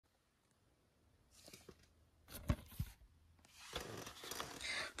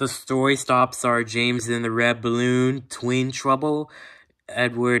The story stops are James and the Red Balloon, Twin Trouble,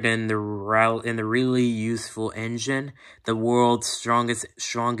 Edward and the really useful engine, the world's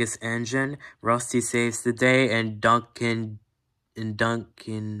strongest engine, Rusty saves the day, and Duncan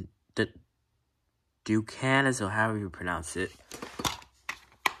Ducan, so however you pronounce it.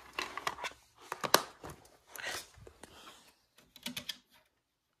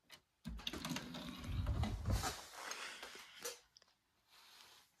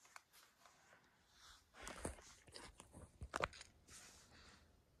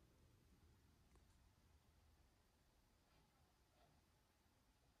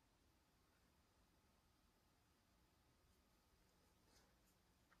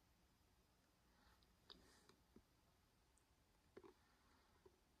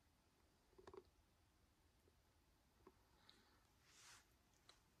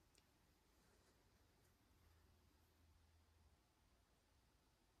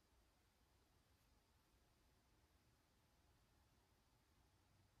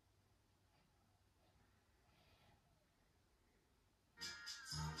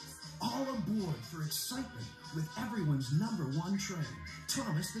 All aboard for excitement with everyone's #1 train,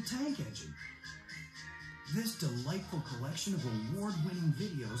 Thomas the Tank Engine. This delightful collection of award-winning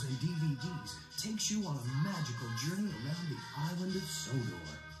videos and DVDs takes you on a magical journey around the island of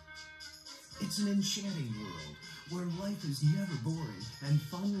Sodor. It's an enchanting world where life is never boring and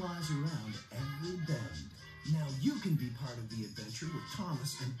fun lies around every bend. Now you can be part of the adventure with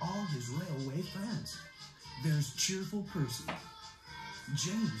Thomas and all his railway friends. There's cheerful Percy,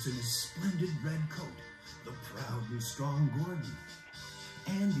 James in his splendid red coat, the proud and strong Gordon,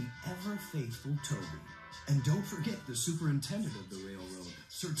 and the ever-faithful Toby. And don't forget the superintendent of the railroad,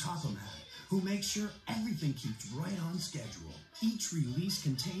 Sir Topham Hatt, who makes sure everything keeps right on schedule. Each release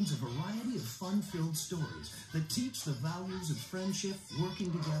contains a variety of fun-filled stories that teach the values of friendship,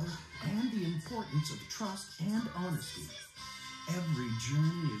 working together, and the importance of trust and honesty. Every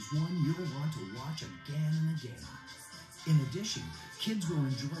journey is one you'll want to watch again and again. In addition, kids will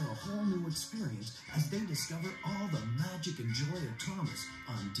enjoy a whole new experience as they discover all the magic and joy of Thomas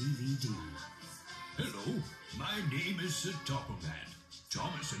on DVD. Hello, my name is Sir Topham Hatt.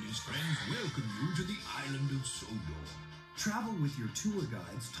 Thomas and his friends welcome you to the island of Sodor. Travel with your tour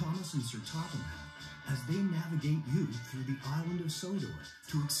guides, Thomas and Sir Topham Hatt, as they navigate you through the island of Sodor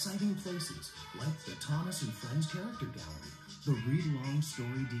to exciting places like the Thomas and Friends Character Gallery, the Read-Along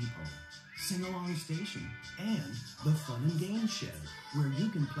Story Depot, Sing-Along Station, and the Fun and Games Shed, where you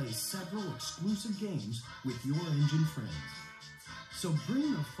can play several exclusive games with your engine friends. So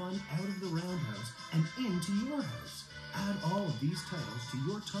bring the fun out of the roundhouse and into your house. Add all of these titles to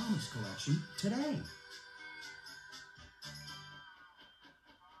your Thomas collection today.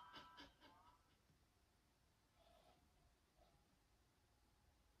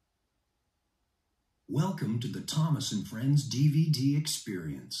 Welcome to the Thomas and Friends DVD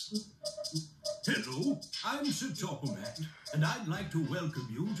experience. Hello, I'm Sir Topham Hatt, and I'd like to welcome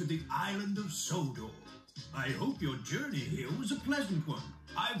you to the island of Sodor. I hope your journey here was a pleasant one.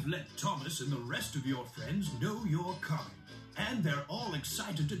 I've let Thomas and the rest of your friends know you're coming, and they're all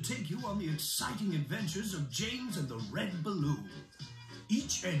excited to take you on the exciting adventures of James and the Red Balloon.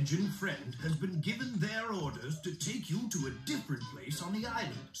 Each engine friend has been given their orders to take you to a different place on the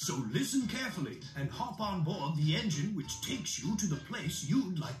island. So listen carefully and hop on board the engine which takes you to the place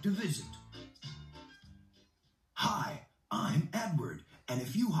you'd like to visit. Hi, I'm Edward, and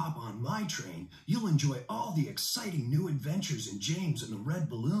if you hop on my train, you'll enjoy all the exciting new adventures in James and the Red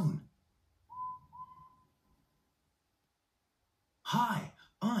Balloon. Hi,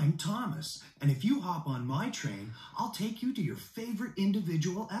 I'm Thomas, and if you hop on my train, I'll take you to your favorite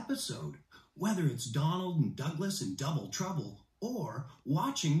individual episode, whether it's Donald and Douglas in Double Trouble or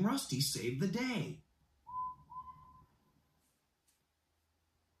watching Rusty save the day.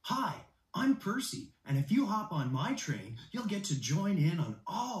 Hi, I'm Percy, and if you hop on my train, you'll get to join in on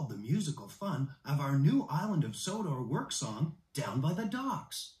all the musical fun of our new Island of Sodor work song, Down by the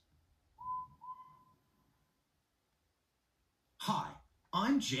Docks. Hi,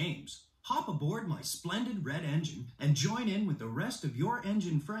 I'm James. Hop aboard my splendid red engine and join in with the rest of your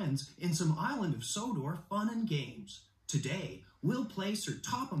engine friends in some Island of Sodor fun and games. Today, we'll play Sir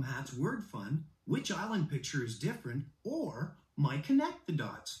Topham Hatt's Word Fun, Which Island Picture is Different, or My Connect the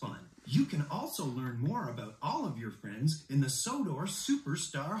Dots Fun. You can also learn more about all of your friends in the Sodor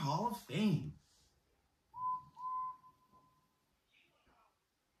Superstar Hall of Fame.